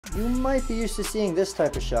You might be used to seeing this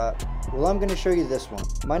type of shot. Well, I'm going to show you this one.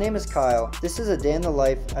 My name is Kyle. This is a day in the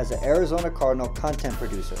life as an Arizona Cardinal content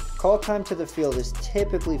producer. Call time to the field is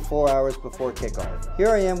typically 4 hours before kickoff. Here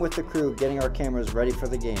I am with the crew getting our cameras ready for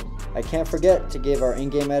the game. I can't forget to give our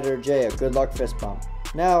in-game editor Jay a good luck fist bump.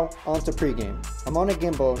 Now, on to pregame. I'm on a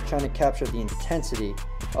gimbal trying to capture the intensity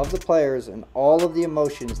of the players and all of the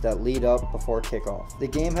emotions that lead up before kickoff. The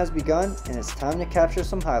game has begun and it's time to capture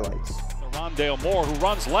some highlights. Rondale Moore, who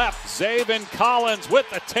runs left. Zaven Collins with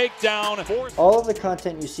the takedown. All of the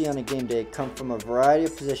content you see on a game day come from a variety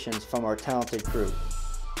of positions from our talented crew.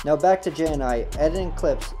 Now back to Jay and I editing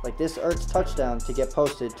clips like this Ertz touchdown to get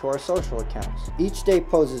posted to our social accounts. Each day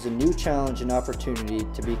poses a new challenge and opportunity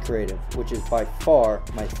to be creative, which is by far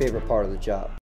my favorite part of the job.